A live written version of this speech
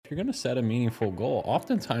if you're going to set a meaningful goal,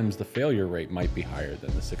 oftentimes the failure rate might be higher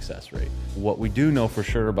than the success rate. What we do know for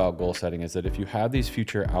sure about goal setting is that if you have these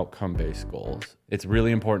future outcome-based goals, it's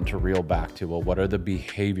really important to reel back to, well, what are the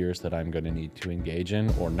behaviors that I'm going to need to engage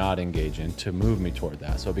in or not engage in to move me toward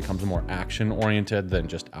that? So it becomes more action-oriented than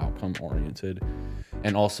just outcome-oriented.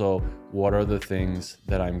 And also, what are the things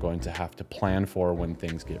that I'm going to have to plan for when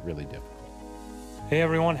things get really difficult? Hey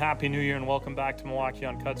everyone, Happy New Year and welcome back to Milwaukee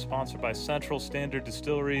Uncut, sponsored by Central Standard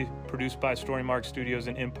Distillery, produced by Storymark Studios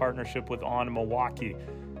and in partnership with On Milwaukee.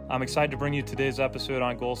 I'm excited to bring you today's episode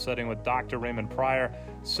on goal setting with Dr. Raymond Pryor.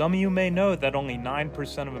 Some of you may know that only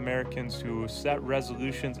 9% of Americans who set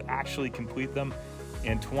resolutions actually complete them,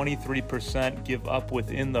 and 23% give up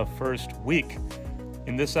within the first week.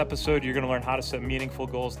 In this episode, you're going to learn how to set meaningful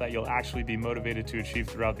goals that you'll actually be motivated to achieve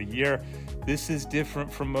throughout the year. This is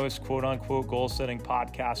different from most quote-unquote goal-setting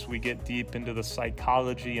podcasts. We get deep into the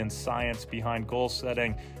psychology and science behind goal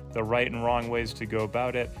setting, the right and wrong ways to go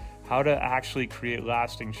about it, how to actually create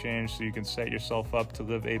lasting change so you can set yourself up to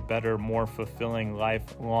live a better, more fulfilling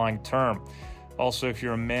life long-term. Also, if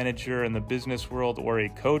you're a manager in the business world or a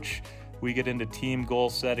coach, we get into team goal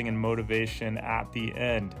setting and motivation at the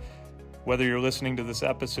end. Whether you're listening to this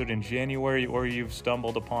episode in January or you've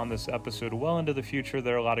stumbled upon this episode well into the future,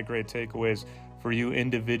 there are a lot of great takeaways for you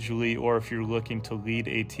individually, or if you're looking to lead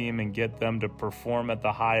a team and get them to perform at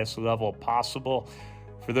the highest level possible.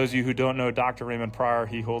 For those of you who don't know Dr. Raymond Pryor,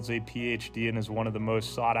 he holds a PhD and is one of the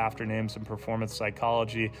most sought after names in performance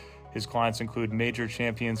psychology. His clients include major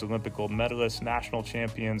champions, Olympic gold medalists, national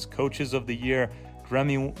champions, coaches of the year,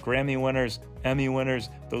 Grammy winners, Emmy winners,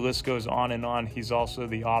 the list goes on and on. He's also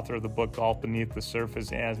the author of the book Golf Beneath the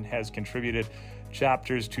Surface and has contributed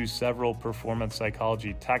chapters to several performance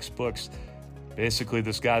psychology textbooks. Basically,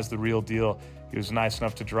 this guy's the real deal. He was nice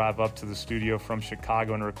enough to drive up to the studio from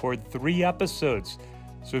Chicago and record 3 episodes.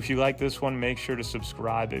 So if you like this one, make sure to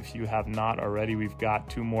subscribe if you have not already. We've got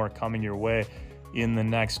 2 more coming your way in the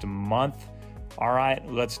next month. All right,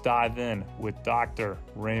 let's dive in with Dr.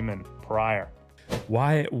 Raymond Pryor.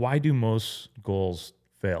 Why do most goals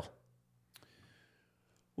fail?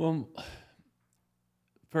 Well,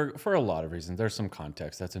 for a lot of reasons. There's some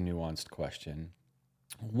context. That's a nuanced question.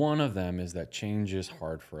 One of them is that change is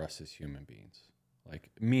hard for us as human beings. Like,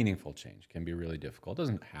 meaningful change can be really difficult. It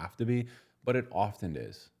doesn't have to be, but it often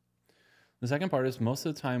is. The second part is most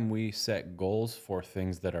of the time we set goals for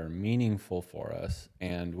things that are meaningful for us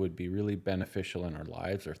and would be really beneficial in our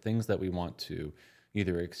lives, or things that we want to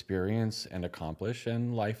either experience and accomplish,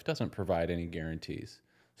 and life doesn't provide any guarantees.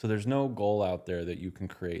 So there's no goal out there that you can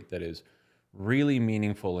create that is really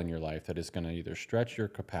meaningful in your life, that is going to either stretch your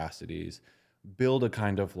capacities, build a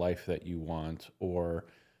kind of life that you want, or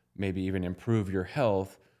maybe even improve your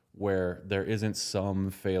health, where there isn't some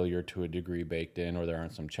failure to a degree baked in, or there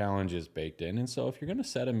aren't some challenges baked in. And so if you're going to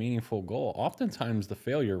set a meaningful goal, oftentimes the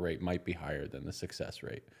failure rate might be higher than the success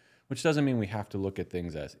rate, which doesn't mean we have to look at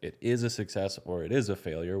things as it is a success or it is a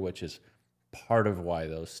failure, which is part of why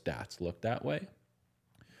those stats look that way.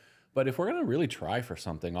 But if we're going to really try for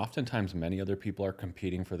something, oftentimes many other people are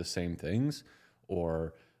competing for the same things,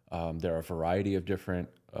 or there are a variety of different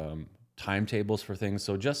timetables for things.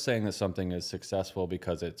 So just saying that something is successful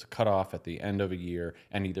because it's cut off at the end of a year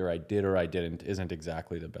and either I did or I didn't isn't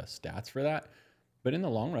exactly the best stats for that. But in the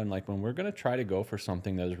long run, like when we're going to try to go for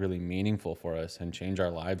something that is really meaningful for us and change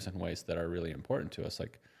our lives in ways that are really important to us,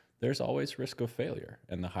 like there's always risk of failure.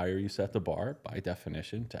 And the higher you set the bar, by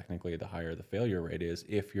definition, technically the higher the failure rate is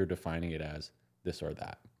if you're defining it as this or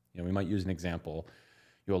that. You know, we might use an example.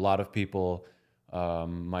 A lot of people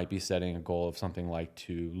might be setting a goal of something like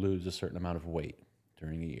to lose a certain amount of weight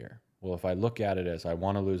during a year. Well, if I look at it as I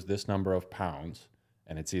want to lose this number of pounds,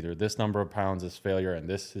 and it's either this number of pounds is failure and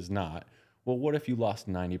this is not, well, what if you lost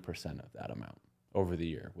 90% of that amount over the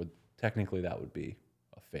year? Technically, that would be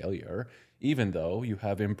a failure, even though you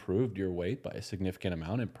have improved your weight by a significant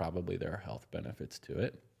amount, and probably there are health benefits to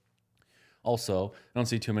it. Also, I don't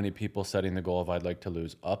see too many people setting the goal of I'd like to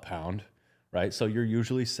lose a pound, right? So you're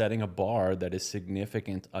usually setting a bar that is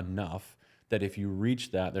significant enough that if you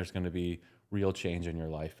reach that, there's going to be real change in your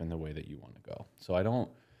life and the way that you want to go. So I don't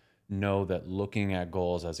know that looking at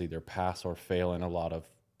goals as either pass or fail in a lot of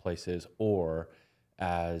places, or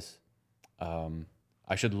as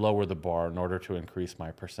I should lower the bar in order to increase my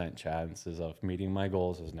percent chances of meeting my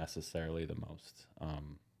goals, is necessarily the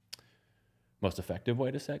most effective way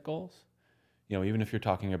to set goals. You know, even if you're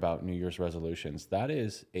talking about New Year's resolutions, that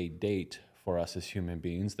is a date for us as human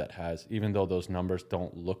beings that has, even though those numbers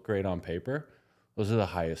don't look great on paper, those are the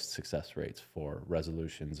highest success rates for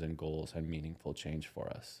resolutions and goals and meaningful change for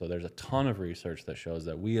us. So there's a ton of research that shows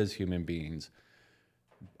that we as human beings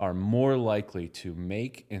are more likely to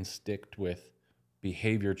make and stick with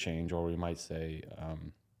behavior change, or we might say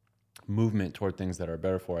movement toward things that are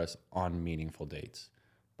better for us on meaningful dates,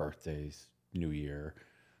 birthdays, New Year,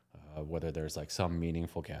 whether there's like some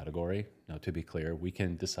meaningful category. Now, to be clear, we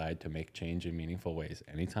can decide to make change in meaningful ways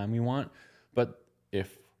anytime we want. But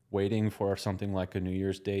if waiting for something like a New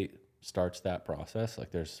Year's date starts that process,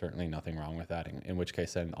 like there's certainly nothing wrong with that. In which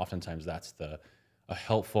case, then oftentimes that's a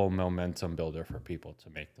helpful momentum builder for people to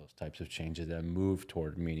make those types of changes and move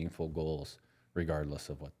toward meaningful goals, regardless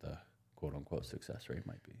of what the quote unquote success rate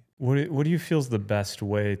might be. What do you feel is the best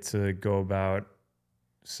way to go about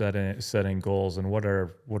setting goals, and what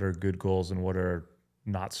are good goals and what are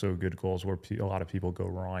not so good goals where a lot of people go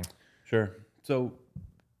wrong? Sure. So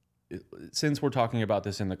since we're talking about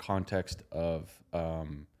this in the context of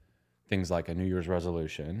things like a New Year's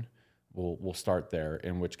resolution, we'll start there,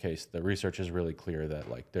 in which case the research is really clear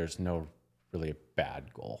that like there's no really a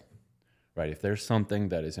bad goal, right? If there's something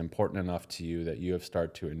that is important enough to you that you have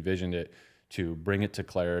started to envision it, to bring it to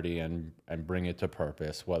clarity and bring it to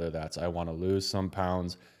purpose, whether that's I want to lose some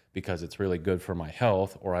pounds because it's really good for my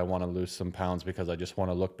health, or I want to lose some pounds because I just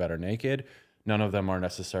want to look better naked, none of them are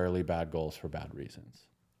necessarily bad goals for bad reasons,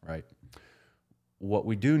 right? What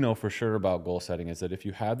we do know for sure about goal setting is that if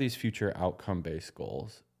you have these future outcome-based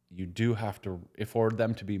goals, you do have to, for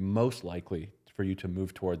them to be most likely for you to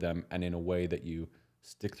move toward them and in a way that you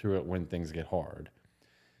stick through it when things get hard,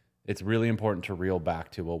 it's really important to reel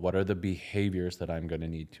back to, well, what are the behaviors that I'm going to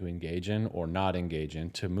need to engage in or not engage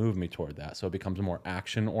in to move me toward that? So it becomes more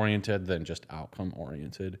action-oriented than just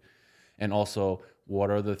outcome-oriented. And also,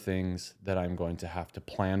 what are the things that I'm going to have to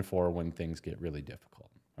plan for when things get really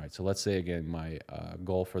difficult, right? So let's say, again, my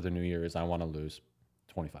goal for the new year is I want to lose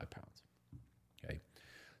 25 pounds, okay?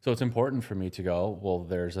 So it's important for me to go, well,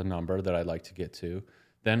 there's a number that I'd like to get to.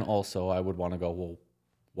 Then also I would want to go, well,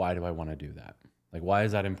 why do I want to do that? Like, why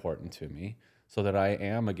is that important to me? So that I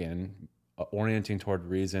am, again, orienting toward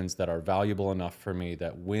reasons that are valuable enough for me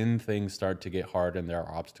that when things start to get hard and there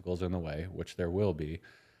are obstacles in the way, which there will be,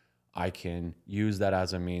 I can use that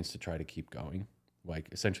as a means to try to keep going. Like,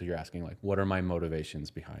 essentially you're asking, like, what are my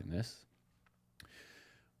motivations behind this?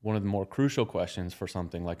 One of the more crucial questions for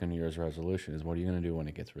something like a New Year's resolution is, what are you going to do when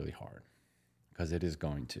it gets really hard? Because it is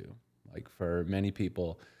going to. Like, for many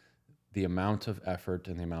people, the amount of effort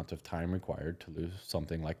and the amount of time required to lose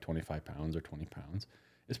something like 25 pounds or 20 pounds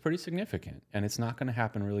is pretty significant, and it's not going to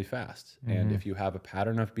happen really fast. Mm-hmm. And if you have a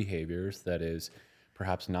pattern of behaviors that is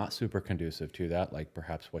perhaps not super conducive to that, like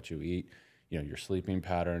perhaps what you eat, your sleeping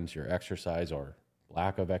patterns, your exercise or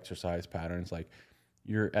lack of exercise patterns, like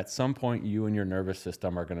at some point you and your nervous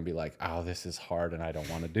system are going to be like, oh, this is hard and I don't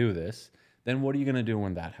want to do this. Then what are you going to do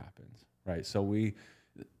when that happens, right? So we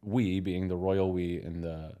being the royal we in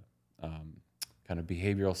the kind of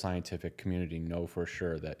behavioral scientific community know for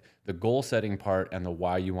sure that the goal setting part and the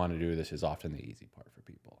why you want to do this is often the easy part for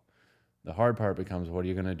people. The hard part becomes, what are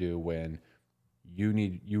you going to do when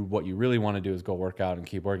what you really want to do is go work out and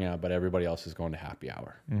keep working out, but everybody else is going to happy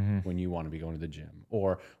hour when you want to be going to the gym?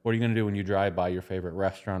 Or what are you going to do when you drive by your favorite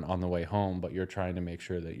restaurant on the way home, but you're trying to make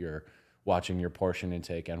sure that you're watching your portion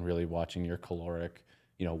intake and really watching your caloric,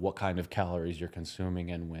 what kind of calories you're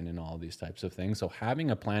consuming and when, and all these types of things. So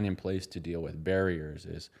having a plan in place to deal with barriers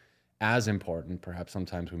is as important, perhaps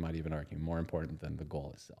sometimes we might even argue more important than the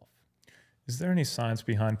goal itself. Is there any science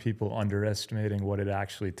behind people underestimating what it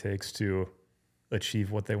actually takes to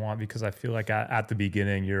achieve what they want? Because I feel like at the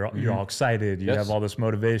beginning, you're all excited, you have all this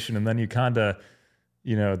motivation, and then you kind of,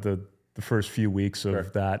 the first few weeks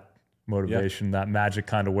of that motivation, that magic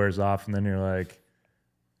kind of wears off, and then you're like,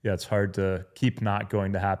 yeah, it's hard to keep not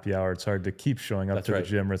going to happy hour. It's hard to keep showing up to the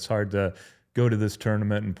gym. Or it's hard to go to this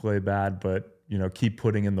tournament and play bad, but keep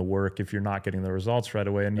putting in the work if you're not getting the results right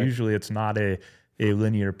away. And usually it's not a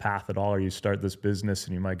linear path at all. Or you start this business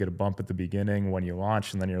and you might get a bump at the beginning when you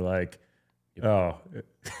launch, and then you're like, oh.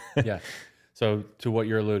 Yeah. So to what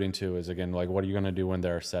you're alluding to is, again, like, what are you going to do when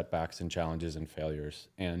there are setbacks and challenges and failures?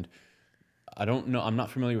 And I don't know, I'm not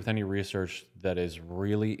familiar with any research that is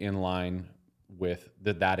really in line with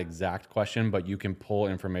that exact question, but you can pull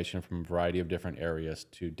information from a variety of different areas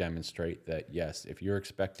to demonstrate that, yes, if you're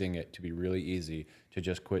expecting it to be really easy to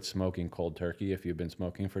just quit smoking cold turkey if you've been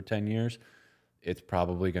smoking for 10 years, it's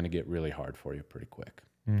probably going to get really hard for you pretty quick.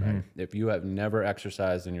 Right? If you have never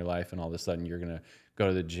exercised in your life and all of a sudden you're going to go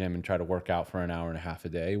to the gym and try to work out for an hour and a half a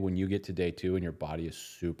day, when you get to day 2 and your body is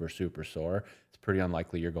super, super sore, it's pretty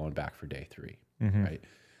unlikely you're going back for day 3, right?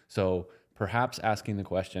 So perhaps asking the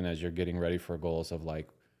question as you're getting ready for goals of, like,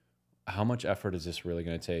 how much effort is this really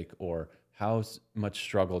going to take? Or much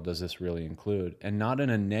struggle does this really include? And not in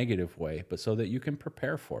a negative way, but so that you can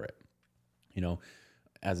prepare for it. You know,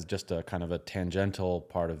 as just a kind of a tangential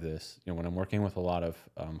part of this, you know, when I'm working with a lot of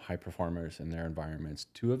high performers in their environments,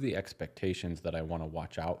 two of the expectations that I want to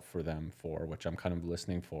watch out for them for, which I'm kind of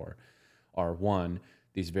listening for, are one,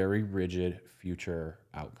 these very rigid future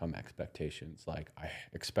outcome expectations. Like, I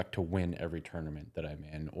expect to win every tournament that I'm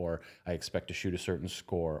in, or I expect to shoot a certain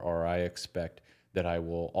score, or I expect that I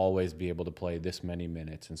will always be able to play this many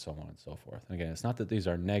minutes, and so on and so forth. And again, it's not that these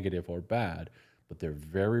are negative or bad, but they're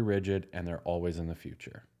very rigid and they're always in the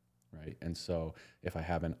future, right? And so if I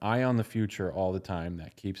have an eye on the future all the time,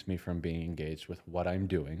 that keeps me from being engaged with what I'm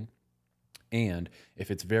doing. And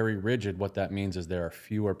if it's very rigid, what that means is there are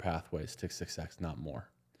fewer pathways to success, not more.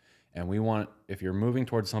 And we want, if you're moving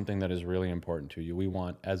towards something that is really important to you, we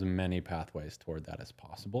want as many pathways toward that as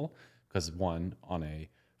possible. Because one, on a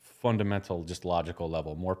fundamental, just logical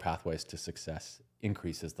level, more pathways to success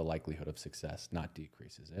increases the likelihood of success, not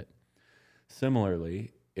decreases it.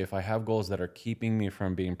 Similarly, if I have goals that are keeping me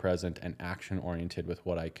from being present and action oriented with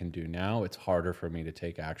what I can do now, it's harder for me to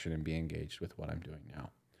take action and be engaged with what I'm doing now.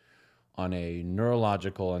 On a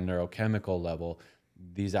neurological and neurochemical level,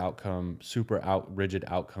 these rigid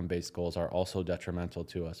outcome-based goals are also detrimental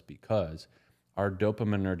to us because our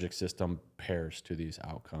dopaminergic system pairs to these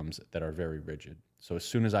outcomes that are very rigid. So as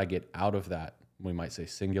soon as I get out of that, we might say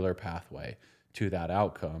singular pathway to that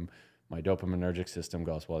outcome, my dopaminergic system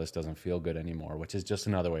goes, well, this doesn't feel good anymore, which is just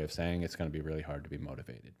another way of saying it's going to be really hard to be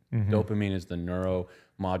motivated. Dopamine is the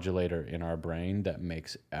neuromodulator in our brain that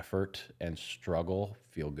makes effort and struggle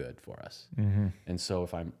feel good for us. And so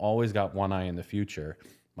if I'm always got one eye in the future,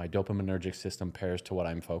 my dopaminergic system pairs to what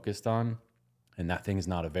I'm focused on, and that thing is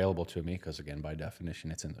not available to me because, again, by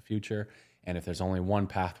definition, it's in the future. And if there's only one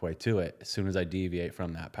pathway to it, as soon as I deviate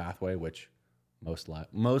from that pathway, which most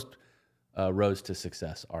roads to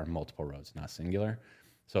success are multiple roads, not singular.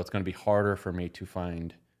 So it's going to be harder for me to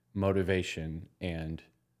find motivation and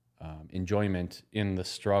enjoyment in the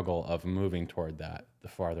struggle of moving toward that, the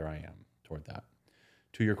farther I am toward that.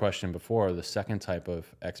 To your question before, the second type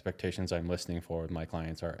of expectations I'm listening for with my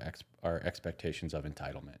clients are expectations of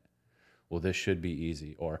entitlement. Well, this should be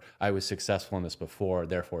easy, or I was successful in this before,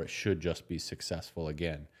 therefore it should just be successful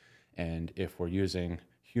again. And if we're using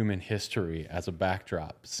human history as a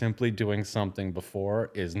backdrop, simply doing something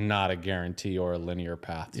before is not a guarantee or a linear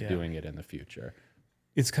path to doing it in the future.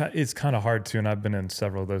 It's kind of hard to, and I've been in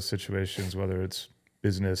several of those situations, whether it's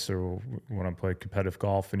business or when I'm playing competitive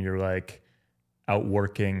golf, and you're like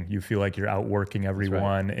outworking, you feel like you're outworking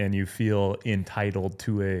everyone, and you feel entitled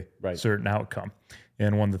to a certain outcome.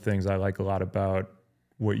 And one of the things I like a lot about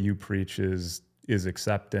what you preach is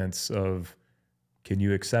acceptance of, can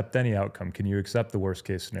you accept any outcome? Can you accept the worst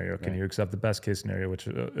case scenario? Can you accept the best case scenario, which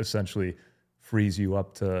essentially frees you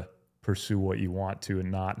up to pursue what you want to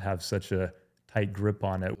and not have such a tight grip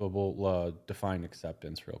on it? We'll define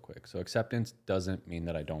acceptance real quick. So acceptance doesn't mean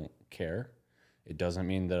that I don't care. It doesn't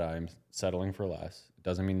mean that I'm settling for less. It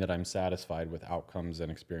doesn't mean that I'm satisfied with outcomes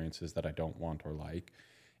and experiences that I don't want or like.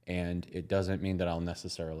 And it doesn't mean that I'll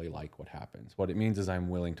necessarily like what happens. What it means is I'm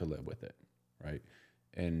willing to live with it, right?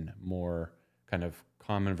 In more kind of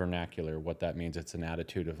common vernacular, what that means, it's an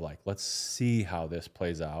attitude of like, let's see how this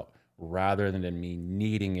plays out rather than me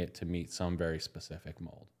needing it to meet some very specific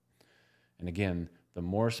mold. And again, the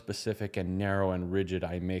more specific and narrow and rigid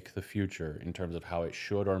I make the future in terms of how it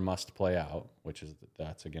should or must play out, which is,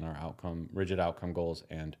 that's again our rigid outcome goals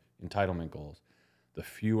and entitlement goals, the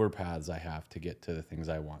fewer paths I have to get to the things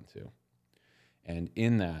I want to. And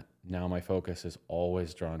in that, now my focus is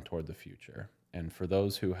always drawn toward the future. And for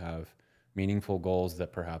those who have meaningful goals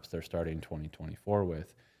that perhaps they're starting 2024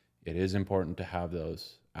 with, it is important to have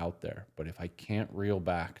those out there. But if I can't reel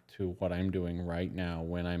back to what I'm doing right now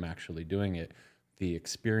when I'm actually doing it, the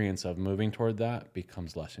experience of moving toward that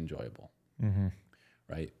becomes less enjoyable,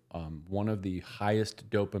 right? One of the highest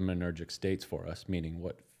dopaminergic states for us, meaning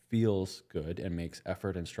what feels good and makes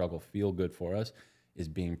effort and struggle feel good for us, is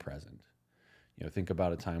being present. You know, think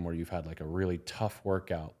about a time where you've had like a really tough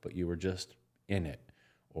workout, but you were just in it.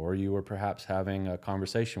 Or you were perhaps having a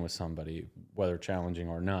conversation with somebody, whether challenging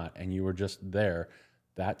or not, and you were just there.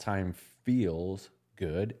 That time feels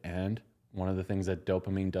good. And one of the things that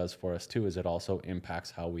dopamine does for us too is it also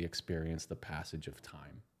impacts how we experience the passage of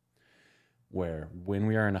time. Where when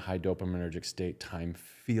we are in a high dopaminergic state, time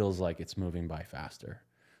feels like it's moving by faster.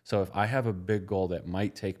 So if I have a big goal that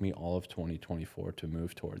might take me all of 2024 to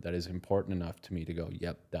move toward, that is important enough to me to go,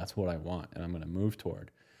 yep, that's what I want, and I'm going to move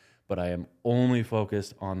toward, but I am only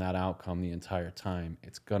focused on that outcome the entire time,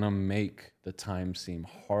 it's going to make the time seem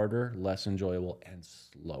harder, less enjoyable, and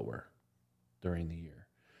slower. during the year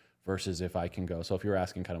versus if I can go. So if you're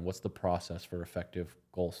asking kind of what's the process for effective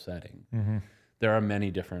goal setting, there are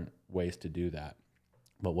many different ways to do that.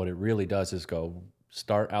 But what it really does is go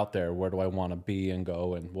start out there. Where do I want to be and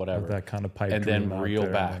go and whatever. That kind of pipe and dream then out reel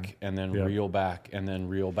there, back and then reel back and then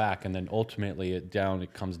reel back. And then ultimately it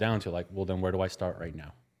comes down to like, well, then where do I start right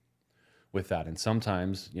now with that? And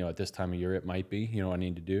sometimes, you know, at this time of year, it might be, you know, what I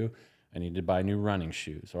need to do. I need to buy new running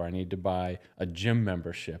shoes, or I need to buy a gym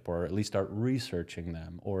membership, or at least start researching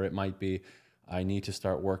them. Or it might be, I need to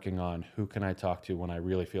start working on who can I talk to when I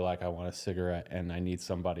really feel like I want a cigarette and I need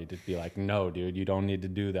somebody to be like, no, dude, you don't need to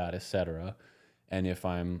do that, etc. And if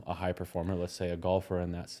I'm a high performer, let's say a golfer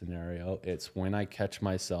in that scenario, it's when I catch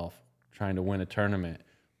myself trying to win a tournament,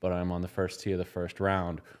 but I'm on the first tee of the first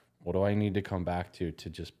round, what do I need to come back to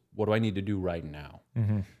just, what do I need to do right now?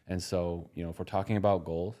 And so, you know, if we're talking about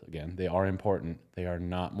goals, again, they are important. They are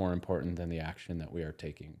not more important than the action that we are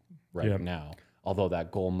taking right now. Although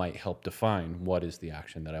that goal might help define what is the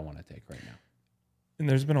action that I want to take right now. And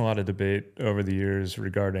there's been a lot of debate over the years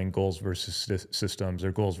regarding goals versus systems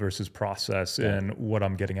or goals versus process. Yeah. And what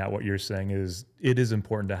I'm getting at, what you're saying is it is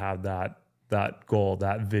important to have that goal,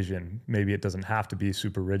 that vision. Maybe it doesn't have to be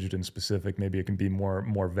super rigid and specific. Maybe it can be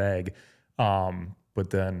more vague. But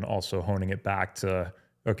then also honing it back to,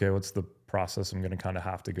 okay, what's the process I'm going to kind of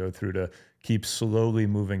have to go through to keep slowly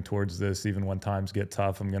moving towards this, even when times get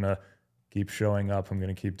tough. I'm going to keep showing up. I'm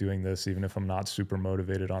going to keep doing this, even if I'm not super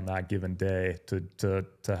motivated on that given day to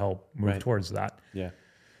help move towards that. Yeah.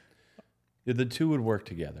 The two would work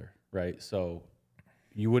together, right? So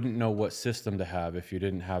you wouldn't know what system to have if you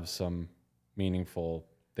didn't have some meaningful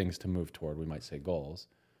things to move toward. We might say goals,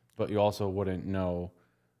 but you also wouldn't know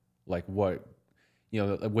like what, you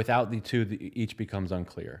know, without the two, each becomes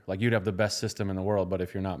unclear. Like you'd have the best system in the world, but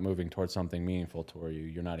if you're not moving towards something meaningful toward you,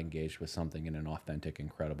 you're not engaged with something in an authentic,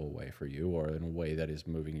 incredible way for you, or in a way that is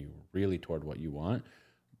moving you really toward what you want.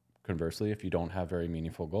 Conversely, if you don't have very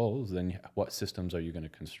meaningful goals, then what systems are you going to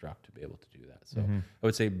construct to be able to do that? So I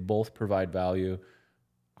would say both provide value.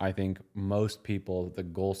 I think most people, the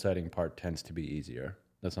goal setting part tends to be easier.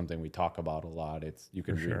 That's something we talk about a lot. You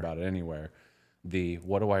can read about it anywhere. The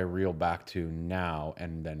what do I reel back to now,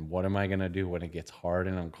 and then what am I going to do when it gets hard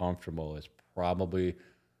and uncomfortable is probably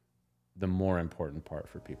the more important part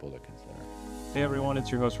for people to consider. Hey everyone,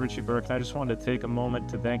 it's your host Richie Burke, and I just wanted to take a moment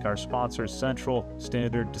to thank our sponsor, Central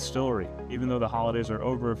Standard Distillery. Even though the holidays are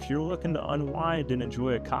over, if you're looking to unwind and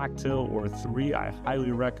enjoy a cocktail or three, I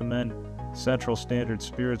highly recommend Central Standard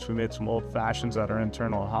Spirits. We made some old fashions at our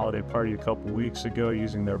internal holiday party a couple weeks ago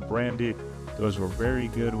using their brandy. Those were very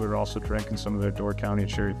good. We were also drinking some of their Door County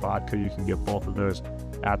Cherry Vodka. You can get both of those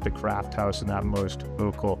at the Craft House and at most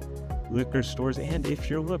local liquor stores. And if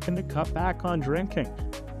you're looking to cut back on drinking,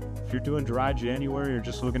 if you're doing dry January or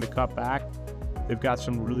just looking to cut back, they've got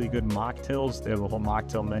some really good mocktails. They have a whole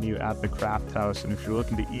mocktail menu at the Craft House. And if you're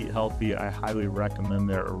looking to eat healthy, I highly recommend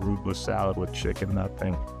their arugula salad with chicken. That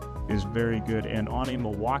thing is very good. And on a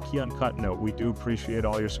Milwaukee Uncut note, we do appreciate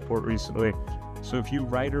all your support recently. So if you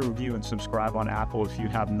write a review and subscribe on Apple, if you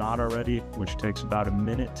have not already, which takes about a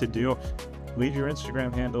minute to do, leave your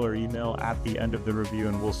Instagram handle or email at the end of the review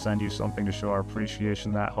and we'll send you something to show our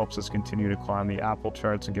appreciation. That helps us continue to climb the Apple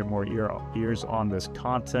charts and get more ears on this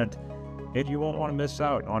content. And you won't want to miss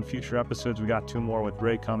out on future episodes. We got 2 more with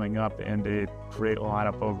Ray coming up and a great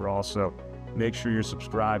lineup overall. So make sure you're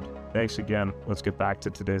subscribed. Thanks again. Let's get back to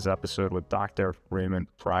today's episode with Dr. Raymond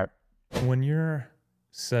Pryor. When you're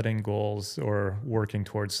setting goals or working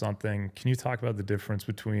towards something, can you talk about the difference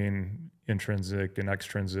between intrinsic and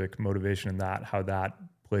extrinsic motivation and how that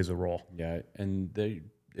plays a role? Yeah, and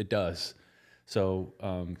it does. So,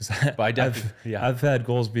 I've had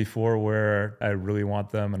goals before where I really want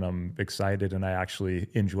them and I'm excited and I actually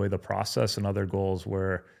enjoy the process, and other goals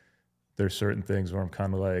where there's certain things where I'm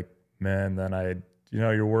kind of like, man, then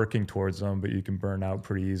you're working towards them, but you can burn out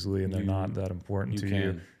pretty easily and they're not that important to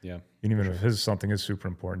you. Yeah. And even if something is super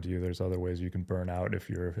important to you, there's other ways you can burn out if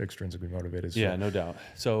you're extrinsically motivated. Yeah, no doubt.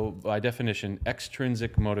 So by definition,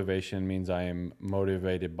 extrinsic motivation means I am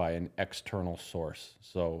motivated by an external source.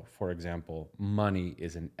 So for example, money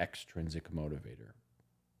is an extrinsic motivator.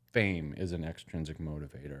 Fame is an extrinsic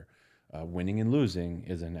motivator. Winning and losing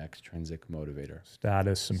is an extrinsic motivator.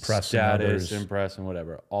 Status, impressing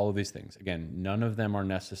whatever. All of these things. Again, none of them are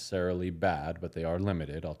necessarily bad, but they are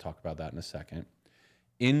limited. I'll talk about that in a second.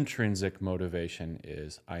 Intrinsic motivation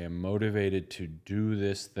is I am motivated to do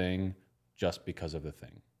this thing just because of the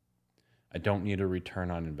thing. I don't need a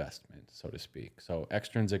return on investment, so to speak. So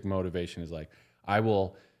extrinsic motivation is like, I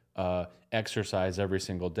will exercise every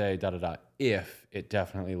single day, if it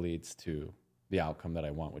definitely leads to the outcome that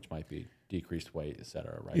I want, which might be decreased weight, et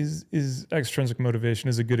cetera, right? Is extrinsic motivation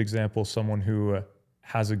is a good example. Someone who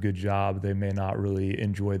has a good job, they may not really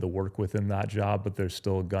enjoy the work within that job, but they're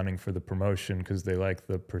still gunning for the promotion because they like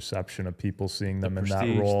the perception of people seeing them in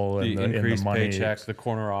that role, the and increased the money. paycheck, the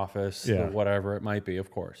corner office, the whatever it might be, of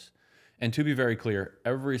course. And to be very clear,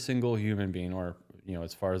 every single human being, or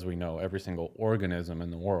as far as we know, every single organism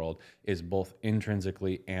in the world is both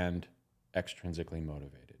intrinsically and extrinsically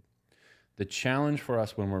motivated. The challenge for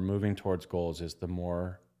us when we're moving towards goals is the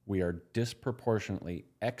more we are disproportionately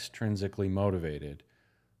extrinsically motivated,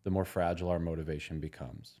 the more fragile our motivation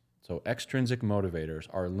becomes. So extrinsic motivators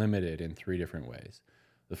are limited in 3 different ways.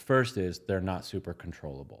 The first is they're not super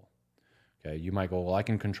controllable. Okay, you might go, well, I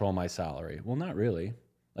can control my salary. Well, not really.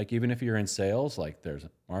 Like even if you're in sales, like there's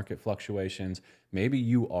market fluctuations, maybe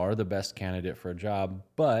you are the best candidate for a job,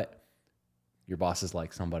 but your boss is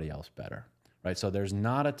like somebody else better, right? So there's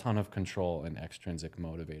not a ton of control in extrinsic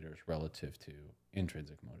motivators relative to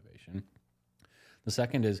intrinsic motivation. The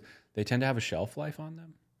second is they tend to have a shelf life on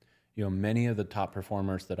them. Many of the top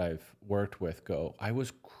performers that I've worked with go, I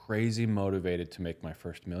was crazy motivated to make my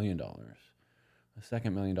first $1 million. The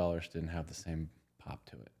second $1 million didn't have the same pop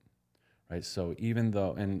to it, right? So even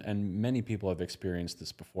though, and many people have experienced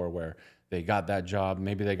this before where they got that job,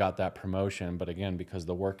 maybe they got that promotion, but again, because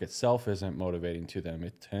the work itself isn't motivating to them,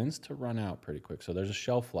 it tends to run out pretty quick. So there's a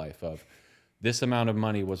shelf life of this amount of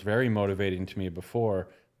money was very motivating to me before,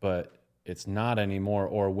 but it's not anymore.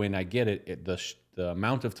 Or when I get it, the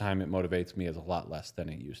amount of time it motivates me is a lot less than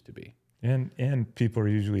it used to be. And people are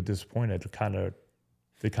usually disappointed.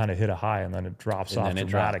 They kind of hit a high and then it drops off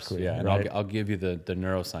dramatically. Yeah, right? And I'll give you the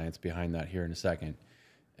neuroscience behind that here in a second.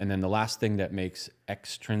 And then the last thing that makes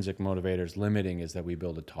extrinsic motivators limiting is that we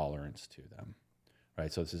build a tolerance to them,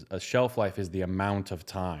 right? So a shelf life is the amount of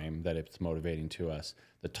time that it's motivating to us.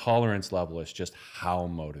 The tolerance level is just how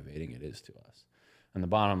motivating it is to us. And the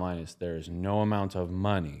bottom line is there is no amount of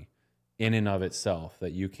money in and of itself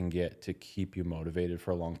that you can get to keep you motivated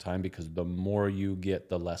for a long time, because the more you get,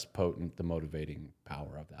 the less potent the motivating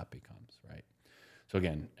power of that becomes, right? So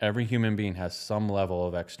again, every human being has some level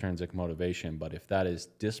of extrinsic motivation, but if that is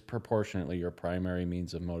disproportionately your primary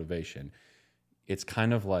means of motivation, it's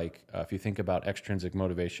kind of like if you think about extrinsic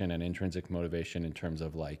motivation and intrinsic motivation in terms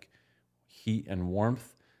of like heat and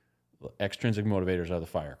warmth, extrinsic motivators are the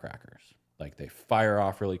firecrackers. Like they fire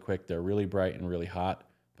off really quick, they're really bright and really hot,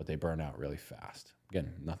 but they burn out really fast.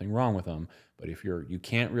 Again, nothing wrong with them, but if you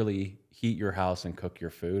can't really heat your house and cook your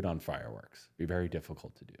food on fireworks. It'd be very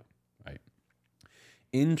difficult to do, right?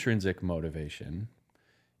 Intrinsic motivation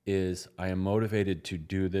is I am motivated to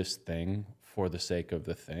do this thing for the sake of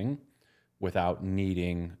the thing without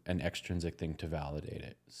needing an extrinsic thing to validate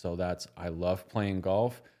it. So that's, I love playing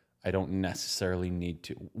golf. I don't necessarily need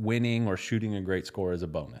to. Winning or shooting a great score is a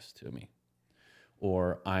bonus to me.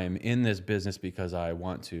 Or I'm in this business because I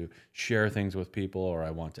want to share things with people, or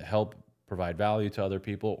I want to help provide value to other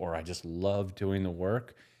people, or I just love doing the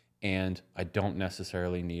work and I don't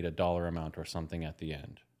necessarily need a dollar amount or something at the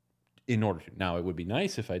end in order to. Now, it would be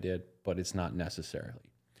nice if I did, but it's not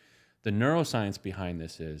necessarily. The neuroscience behind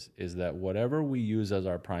this is that whatever we use as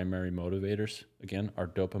our primary motivators, again, our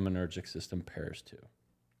dopaminergic system pairs to.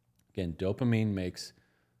 Again, dopamine makes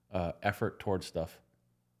effort towards stuff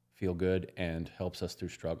feel good and helps us through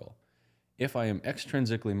struggle. If I am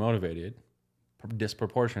extrinsically motivated,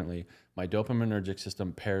 disproportionately, my dopaminergic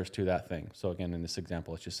system pairs to that thing. So again, in this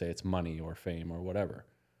example, let's just say it's money or fame or whatever.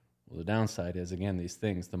 Well, the downside is, again, these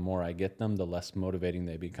things, the more I get them, the less motivating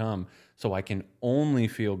they become. So I can only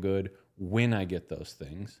feel good when I get those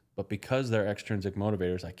things. But because they're extrinsic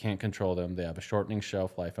motivators, I can't control them. They have a shortening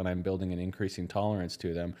shelf life, and I'm building an increasing tolerance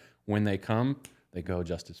to them. When they come, they go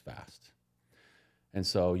just as fast. And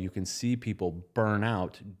so you can see people burn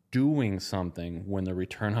out doing something when the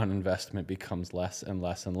return on investment becomes less and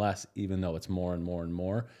less and less, even though it's more and more and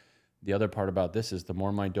more. The other part about this is the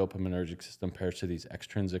more my dopaminergic system pairs to these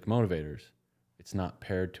extrinsic motivators, it's not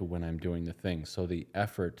paired to when I'm doing the thing. So the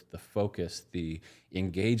effort, the focus, the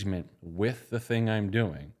engagement with the thing I'm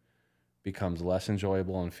doing becomes less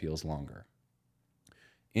enjoyable and feels longer.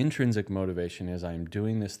 Intrinsic motivation is I'm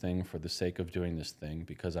doing this thing for the sake of doing this thing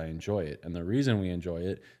because I enjoy it. And the reason we enjoy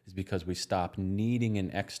it is because we stop needing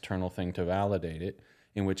an external thing to validate it,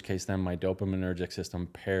 in which case then my dopaminergic system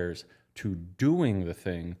pairs to doing the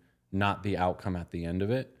thing, not the outcome at the end of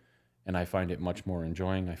it. And I find it much more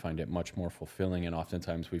enjoying. I find it much more fulfilling. And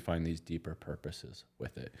oftentimes we find these deeper purposes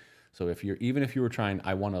with it. So even if you were trying,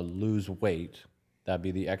 I want to lose weight, that'd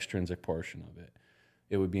be the extrinsic portion of it.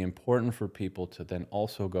 It would be important for people to then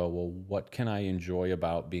also go, well, what can I enjoy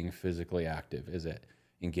about being physically active? Is it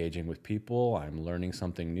engaging with people? I'm learning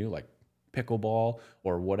something new, like pickleball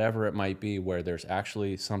or whatever it might be, where there's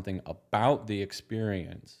actually something about the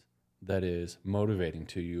experience that is motivating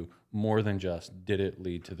to you more than just did it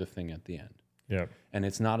lead to the thing at the end. Yeah. And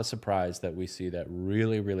it's not a surprise that we see that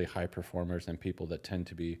really, really high performers and people that tend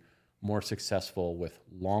to be more successful with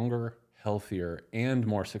longer, healthier, and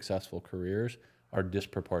more successful careers are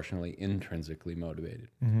disproportionately intrinsically motivated.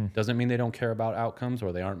 Doesn't mean they don't care about outcomes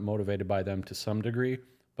or they aren't motivated by them to some degree,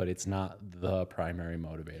 but it's not the primary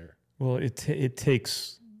motivator. Well, it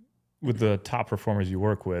takes, with the top performers you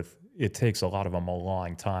work with, it takes a lot of them a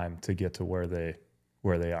long time to get to where they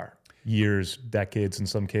are. Years, decades in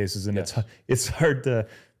some cases, and Yes. it's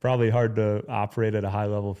probably hard to operate at a high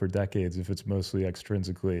level for decades if it's mostly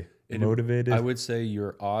extrinsically motivated. I would say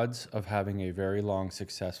your odds of having a very long,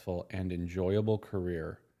 successful, and enjoyable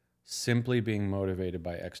career simply being motivated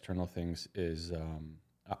by external things is,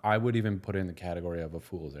 I would even put it in the category of a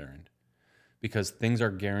fool's errand, because things are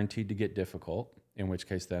guaranteed to get difficult, in which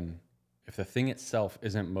case then if the thing itself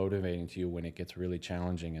isn't motivating to you when it gets really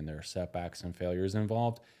challenging and there are setbacks and failures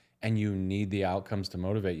involved, and you need the outcomes to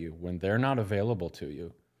motivate you, when they're not available to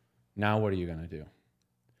you, now what are you going to do?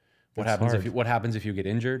 What happens if you get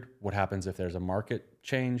injured? What happens if there's a market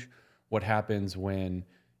change? What happens when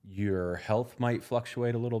your health might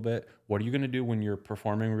fluctuate a little bit? What are you going to do when you're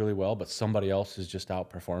performing really well, but somebody else is just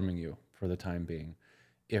outperforming you for the time being?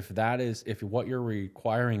 If what you're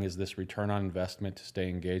requiring is this return on investment to stay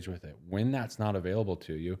engaged with it, when that's not available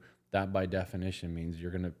to you, that by definition means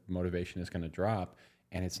motivation is going to drop,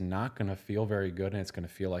 and it's not going to feel very good, and it's going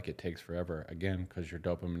to feel like it takes forever, again, because your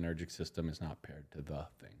dopaminergic system is not paired to the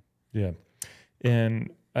thing. Yeah.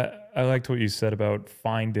 And I liked what you said about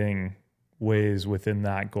finding ways within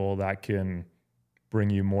that goal that can bring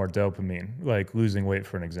you more dopamine, like losing weight,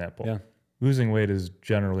 for an example. Yeah. Losing weight is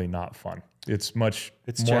generally not fun. It's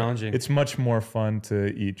challenging. It's much more fun to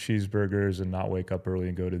eat cheeseburgers and not wake up early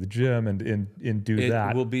and go to the gym and do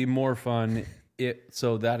that. It will be more fun.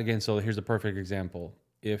 So here's a perfect example.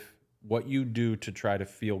 If what you do to try to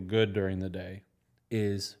feel good during the day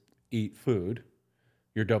is eat food,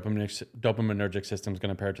 your dopaminergic system is going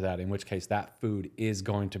to pair to that, in which case that food is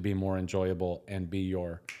going to be more enjoyable and be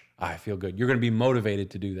I feel good. You're going to be motivated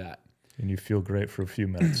to do that. And you feel great for a few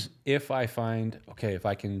minutes. If I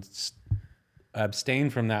can abstain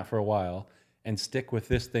from that for a while and stick with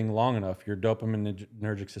this thing long enough, your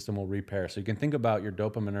dopaminergic system will repair. So you can think about your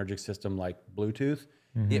dopaminergic system like Bluetooth.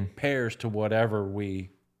 It pairs to whatever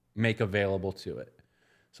we make available to it.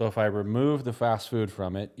 So if I remove the fast food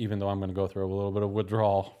from it, even though I'm going to go through a little bit of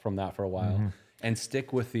withdrawal from that for a while, and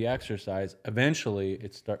stick with the exercise, eventually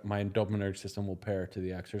my dopaminergic system will pair to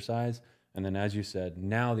the exercise. And then, as you said,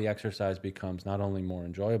 now the exercise becomes not only more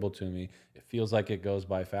enjoyable to me, it feels like it goes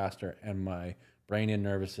by faster, and my brain and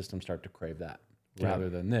nervous system start to crave that rather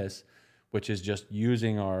than this, which is just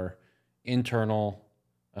using our internal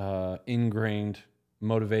ingrained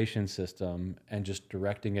motivation system and just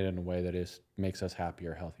directing it in a way that makes us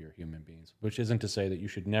happier, healthier human beings, which isn't to say that you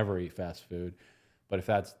should never eat fast food. But if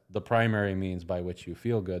that's the primary means by which you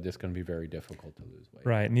feel good, it's going to be very difficult to lose weight.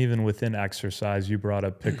 Right. And even within exercise, you brought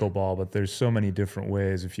up pickleball, but there's so many different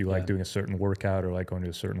ways. If you like doing a certain workout or like going to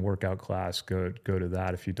a certain workout class, go to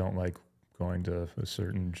that. If you don't like going to a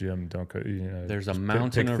certain gym, don't go. There's a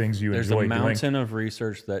mountain of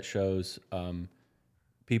research that shows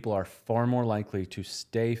people are far more likely to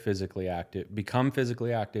stay physically active, become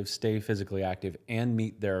physically active, stay physically active, and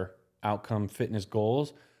meet their outcome fitness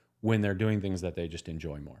goals when they're doing things that they just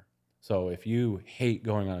enjoy more. So if you hate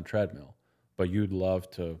going on a treadmill, but you'd love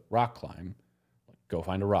to rock climb, go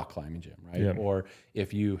find a rock climbing gym, right? Yeah. Or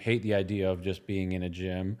if you hate the idea of just being in a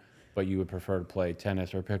gym, but you would prefer to play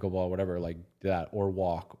tennis or pickleball, whatever, like that, or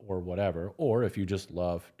walk or whatever. Or if you just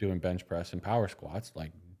love doing bench press and power squats,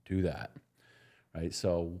 like do that, right?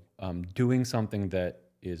 So doing something that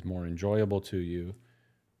is more enjoyable to you,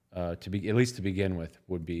 at least to begin with,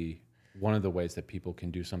 would be one of the ways that people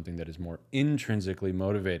can do something that is more intrinsically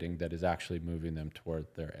motivating, that is actually moving them toward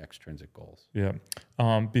their extrinsic goals. Yeah.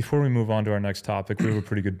 Before we move on to our next topic, we have a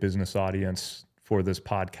pretty good business audience for this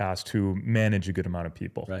podcast who manage a good amount of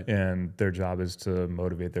people. Right. And their job is to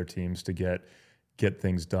motivate their teams to get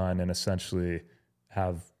things done and essentially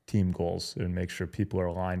have team goals and make sure people are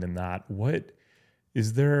aligned in that.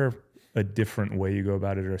 Is there a different way you go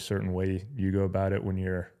about it, or a certain way you go about it when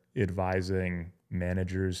you're advising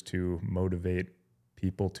managers to motivate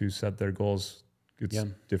people to set their goals? It's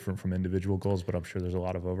different from individual goals, but I'm sure there's a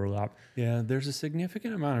lot of overlap. Yeah, there's a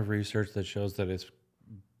significant amount of research that shows that it's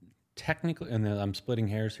technically, and then I'm splitting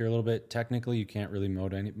hairs here a little bit, technically you can't really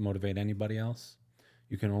motivate anybody else.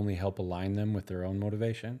 You can only help align them with their own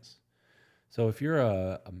motivations. So if you're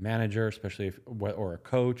a manager, especially or a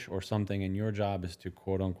coach or something, and your job is to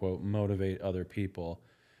quote unquote motivate other people,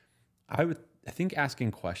 I think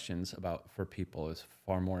asking questions for people is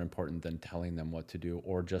far more important than telling them what to do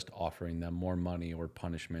or just offering them more money or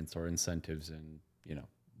punishments or incentives and,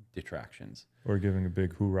 detractions. Or giving a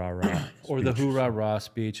big hoorah-rah or the hoorah-rah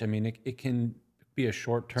speech. I mean, it can be a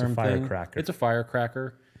short-term thing. It's a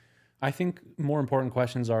firecracker. I think more important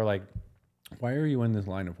questions are like, why are you in this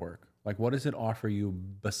line of work? Like, what does it offer you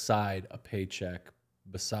beside a paycheck,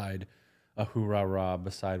 beside a hoorah-rah,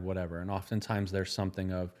 beside whatever? And oftentimes there's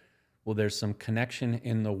something of, well, there's some connection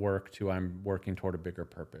in the work to I'm working toward a bigger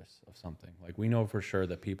purpose of something. Like we know for sure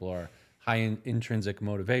that people are high in intrinsic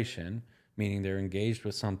motivation, meaning they're engaged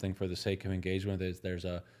with something for the sake of engagement. There's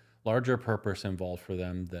a larger purpose involved for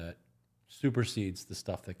them that supersedes the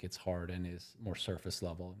stuff that gets hard and is more surface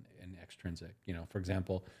level and extrinsic. For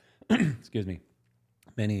example, excuse me,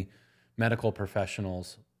 many medical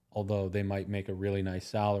professionals, although they might make a really nice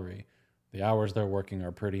salary, the hours they're working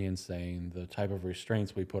are pretty insane. The type of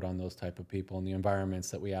restraints we put on those type of people and the environments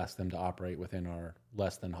that we ask them to operate within are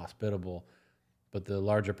less than hospitable. But the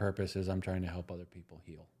larger purpose is I'm trying to help other people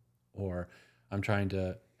heal, or I'm trying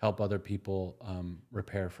to help other people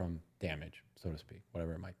repair from damage, so to speak,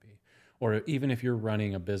 whatever it might be. Or even if you're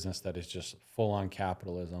running a business that is just full on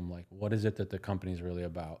capitalism, like what is it that the company is really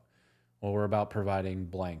about? Well, we're about providing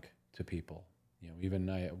blank to people. Even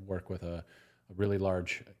I work with a really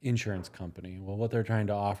large insurance company. Well, what they're trying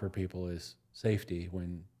to offer people is safety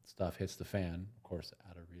when stuff hits the fan, of course,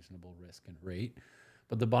 at a reasonable risk and rate.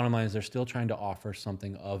 But the bottom line is they're still trying to offer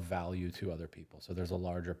something of value to other people. So there's a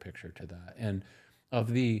larger picture to that. And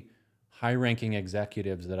of the high-ranking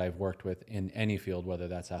executives that I've worked with in any field, whether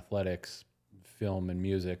that's athletics, film and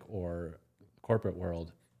music, or corporate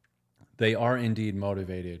world, they are indeed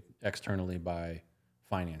motivated externally by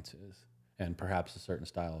finances and perhaps a certain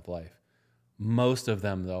style of life. Most of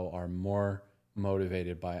them, though, are more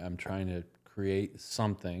motivated by I'm trying to create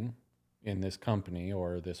something in this company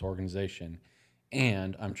or this organization,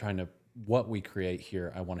 and what we create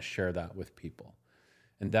here, I want to share that with people.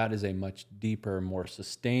 And that is a much deeper, more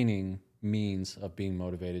sustaining means of being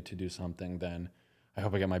motivated to do something than I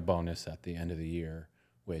hope I get my bonus at the end of the year,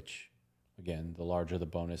 which, again, the larger the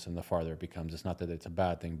bonus and the farther it becomes. It's not that it's a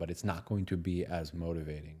bad thing, but it's not going to be as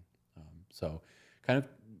motivating. So kind of,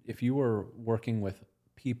 if you were working with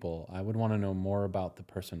people, I would want to know more about the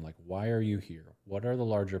person. Like, why are you here? What are the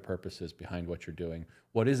larger purposes behind what you're doing?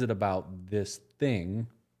 What is it about this thing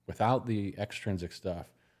without the extrinsic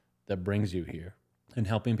stuff that brings you here? And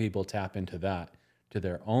helping people tap into that, to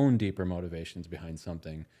their own deeper motivations behind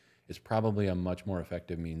something, is probably a much more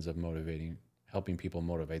effective means of helping people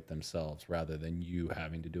motivate themselves rather than you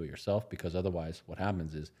having to do it yourself. Because otherwise what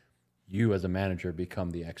happens is you as a manager become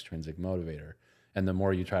the extrinsic motivator. And the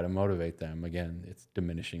more you try to motivate them, again, it's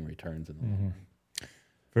diminishing returns in the long run.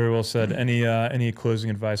 Very well said. Any closing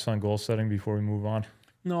advice on goal setting before we move on?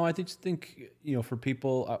 No, I think for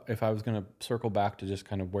people, if I was going to circle back to just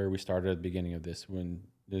kind of where we started at the beginning of this,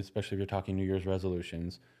 especially if you're talking New Year's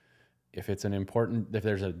resolutions, if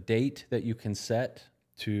there's a date that you can set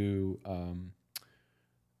to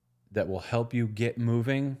that will help you get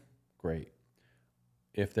moving, great.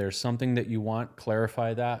 If there's something that you want,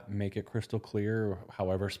 clarify that, make it crystal clear,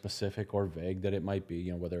 however specific or vague that it might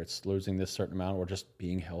be, whether it's losing this certain amount or just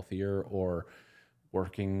being healthier or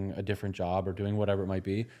working a different job or doing whatever it might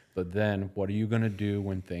be. But then what are you going to do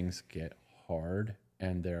when things get hard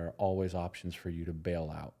and there are always options for you to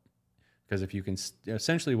bail out? Because if you can,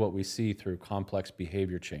 essentially what we see through complex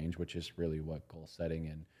behavior change, which is really what goal setting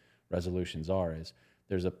and resolutions are, is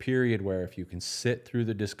there's a period where if you can sit through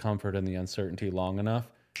the discomfort and the uncertainty long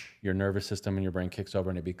enough, your nervous system and your brain kicks over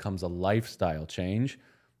and it becomes a lifestyle change.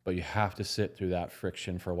 But you have to sit through that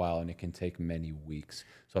friction for a while, and it can take many weeks.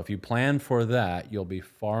 So if you plan for that, you'll be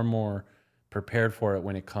far more prepared for it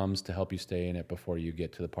when it comes to help you stay in it before you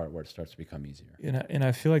get to the part where it starts to become easier. And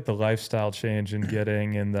I feel like the lifestyle change and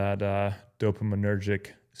getting in that dopaminergic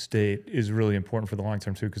state is really important for the long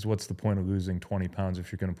term too, because what's the point of losing 20 pounds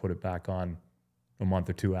if you're going to put it back on a month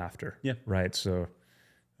or two after? Yeah. Right. So,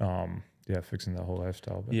 fixing that whole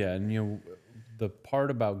lifestyle. But. Yeah. And, the part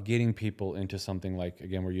about getting people into something like,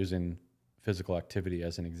 again, we're using physical activity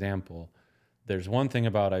as an example. There's one thing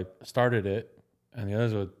about I started it, and the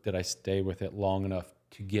other is did I stay with it long enough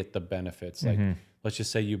to get the benefits? Like, let's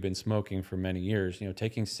just say you've been smoking for many years.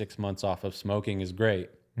 Taking 6 months off of smoking is great.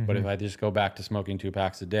 But if I just go back to smoking 2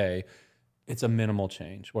 packs a day, it's a minimal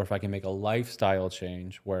change. Or if I can make a lifestyle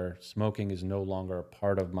change where smoking is no longer a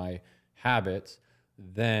part of my habits,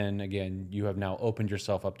 then again, you have now opened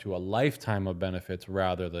yourself up to a lifetime of benefits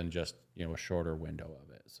rather than just, a shorter window of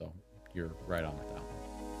it. So you're right on with that one.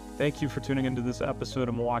 Thank you for tuning into this episode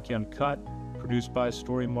of Milwaukee Uncut, produced by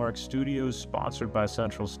Storymark Studios, sponsored by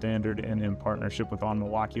Central Standard, and in partnership with On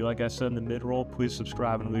Milwaukee. Like I said in the mid-roll, please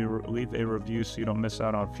subscribe and leave a review so you don't miss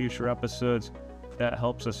out on future episodes. That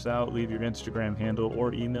helps us out. Leave your Instagram handle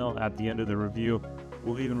or email at the end of the review.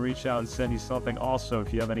 We'll even reach out and send you something. Also,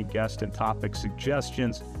 if you have any guest and topic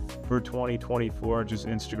suggestions for 2024, just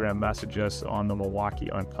Instagram message us on the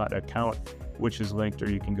Milwaukee Uncut account, which is linked,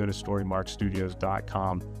 or you can go to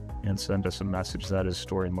storymarkstudios.com and send us a message. That is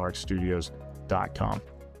storymarkstudios.com.